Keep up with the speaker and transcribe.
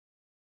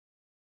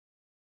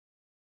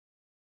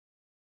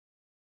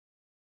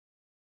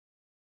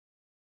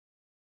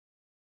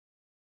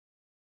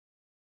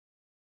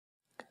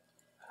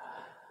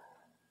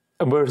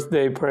A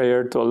birthday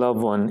prayer to a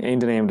loved one, in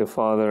the name of the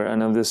Father,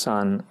 and of the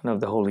Son, and of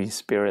the Holy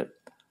Spirit.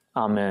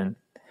 Amen.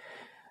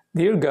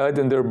 Dear God,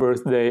 on their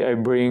birthday, I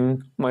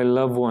bring my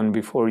loved one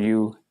before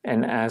you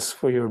and ask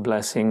for your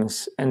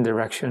blessings and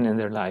direction in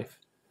their life.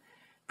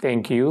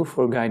 Thank you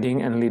for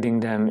guiding and leading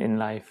them in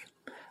life.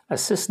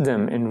 Assist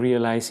them in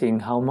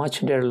realizing how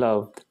much they're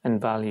loved and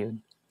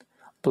valued.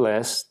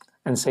 Bless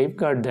and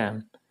safeguard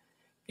them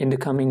in the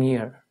coming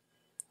year.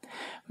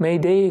 May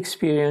they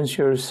experience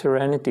your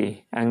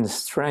serenity and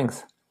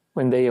strength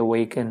when they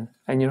awaken,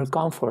 and your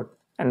comfort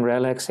and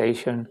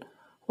relaxation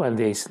while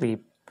they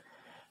sleep.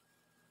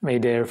 May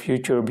their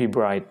future be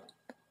bright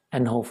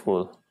and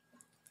hopeful.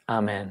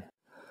 Amen.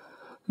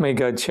 May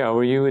God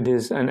shower you with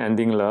His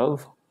unending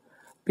love,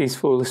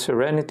 peaceful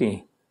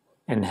serenity,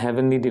 and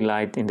heavenly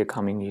delight in the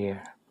coming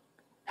year.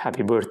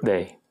 Happy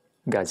birthday,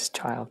 God's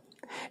child.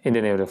 In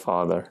the name of the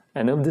Father,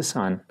 and of the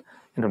Son,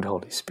 and of the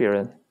Holy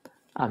Spirit.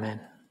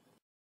 Amen.